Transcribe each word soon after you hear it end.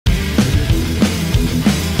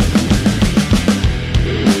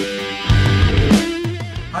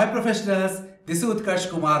professionals, this is Utkarsh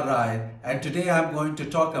Rai and today I am going to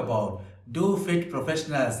talk about, do fit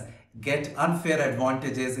professionals get unfair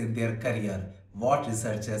advantages in their career? What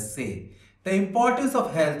researchers say. The importance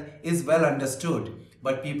of health is well understood,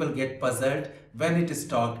 but people get puzzled when it is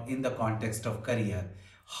talked in the context of career.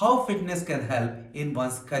 How fitness can help in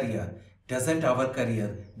one's career? Doesn't our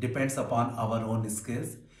career depends upon our own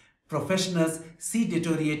skills? Professionals see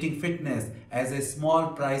deteriorating fitness as a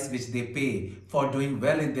small price which they pay for doing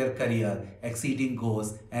well in their career, exceeding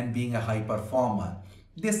goals and being a high performer.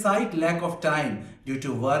 They cite lack of time due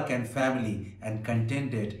to work and family and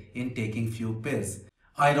contented in taking few pills.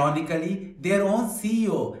 Ironically, their own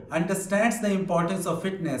CEO understands the importance of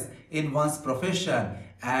fitness in one's profession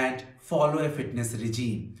and follow a fitness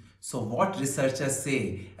regime. So what researchers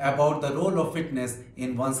say about the role of fitness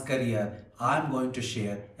in one's career, I'm going to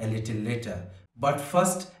share a little later. But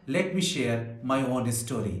first, let me share my own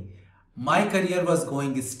story. My career was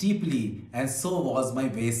going steeply and so was my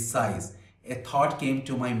waist size. A thought came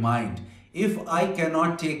to my mind. If I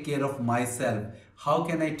cannot take care of myself, how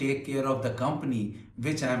can I take care of the company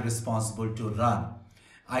which I am responsible to run?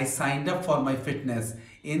 I signed up for my fitness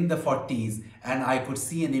in the 40s and I could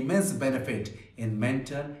see an immense benefit in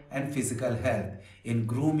mental and physical health, in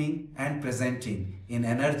grooming and presenting, in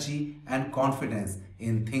energy and confidence,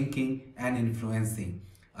 in thinking and influencing.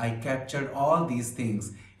 I captured all these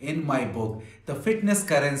things in my book, The Fitness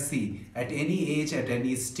Currency at Any Age, at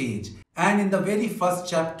Any Stage. And in the very first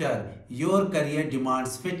chapter, Your Career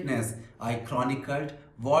Demands Fitness, I chronicled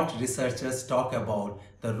what researchers talk about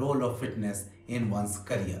the role of fitness in one's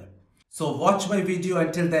career. So watch my video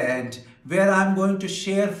until the end, where I'm going to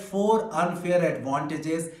share 4 unfair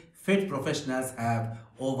advantages fit professionals have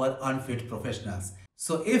over unfit professionals.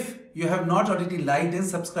 So if you have not already liked and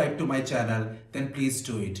subscribed to my channel, then please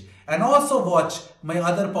do it. And also watch my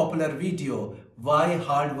other popular video, Why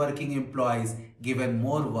Hardworking Employees Given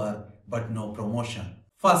More Work but No Promotion.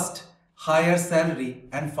 First, higher salary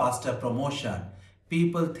and faster promotion.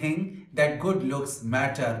 People think that good looks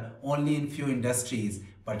matter only in few industries,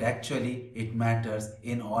 but actually it matters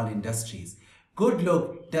in all industries. Good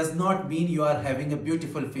look does not mean you are having a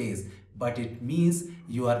beautiful face, but it means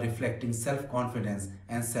you are reflecting self-confidence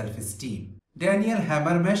and self-esteem. Daniel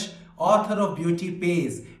Hammermesh, author of Beauty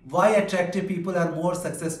Pays, Why Attractive People Are More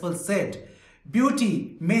Successful, said,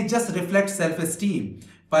 beauty may just reflect self-esteem.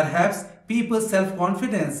 Perhaps people's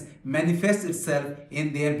self-confidence manifests itself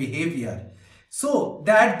in their behavior, so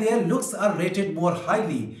that their looks are rated more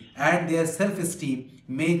highly and their self-esteem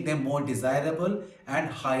make them more desirable and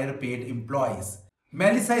higher paid employees.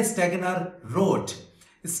 Melissa Stegner wrote,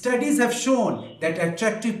 studies have shown that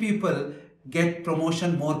attractive people get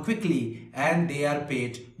promotion more quickly and they are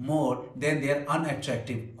paid more than their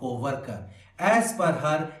unattractive co-worker. As per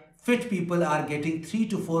her, fit people are getting 3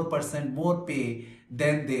 to 4% more pay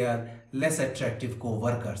than their less attractive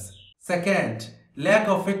co-workers. Second, lack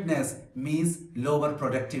of fitness means lower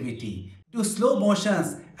productivity. Do slow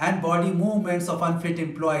motions and body movements of unfit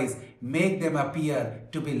employees make them appear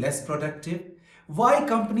to be less productive? Why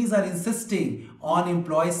companies are insisting on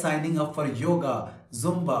employees signing up for yoga,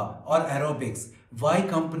 Zumba or aerobics? Why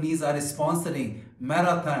companies are sponsoring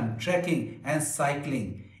marathon, trekking and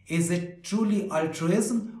cycling? Is it truly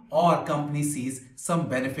altruism or company sees some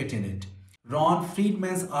benefit in it? Ron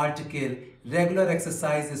Friedman's article, Regular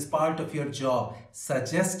Exercise is Part of Your Job,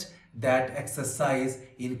 suggests that exercise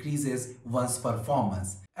increases one's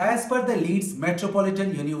performance. As per the Leeds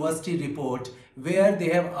Metropolitan University report, where they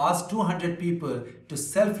have asked 200 people to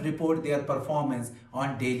self-report their performance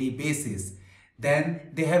on daily basis, then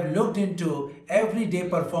they have looked into everyday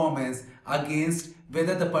performance against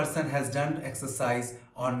whether the person has done exercise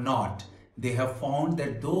or not. They have found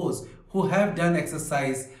that those who have done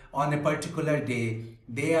exercise on a particular day,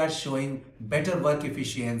 they are showing better work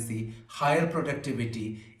efficiency, higher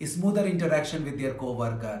productivity, smoother interaction with their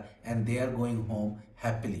co-worker, and they are going home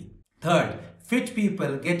happily. Third, fit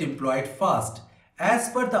people get employed fast. As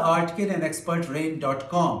per the article in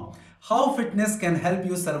expertrain.com, How Fitness Can Help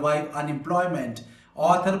You Survive Unemployment,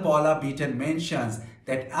 author Paula Beaton mentions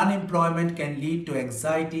that unemployment can lead to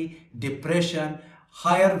anxiety, depression,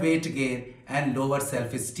 higher weight gain, and lower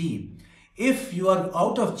self-esteem. If you are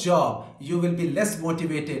out of job, you will be less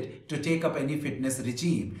motivated to take up any fitness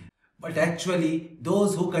regime. But actually,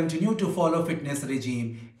 those who continue to follow fitness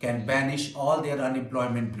regime can banish all their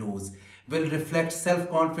unemployment blues, will reflect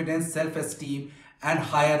self-confidence, self-esteem and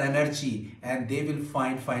higher energy, and they will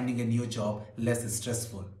find finding a new job less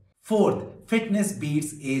stressful. Fourth, fitness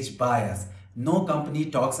beats age bias. No company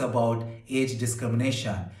talks about age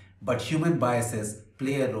discrimination, but human biases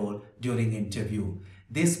play a role during interview.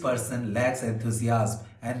 This person lacks enthusiasm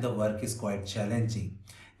and the work is quite challenging.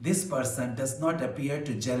 This person does not appear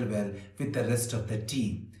to gel well with the rest of the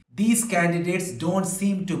team. These candidates don't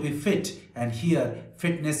seem to be fit, and here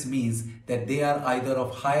fitness means that they are either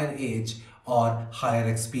of higher age or higher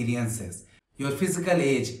experiences. Your physical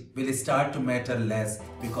age will start to matter less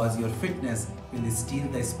because your fitness will steal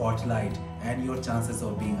the spotlight and your chances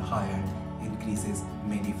of being hired increases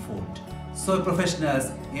many-fold. So professionals,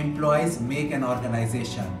 employees make an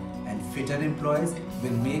organization and fitter employees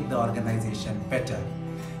will make the organization better.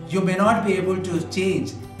 You may not be able to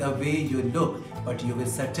change the way you look, but you will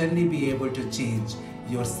certainly be able to change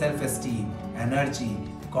your self-esteem, energy,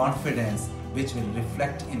 confidence, which will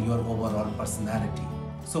reflect in your overall personality.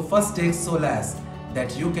 So first take solace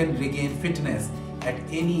that you can regain fitness at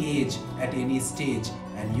any age, at any stage,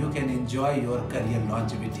 and you can enjoy your career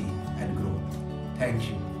longevity and growth. Thank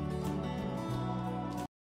you.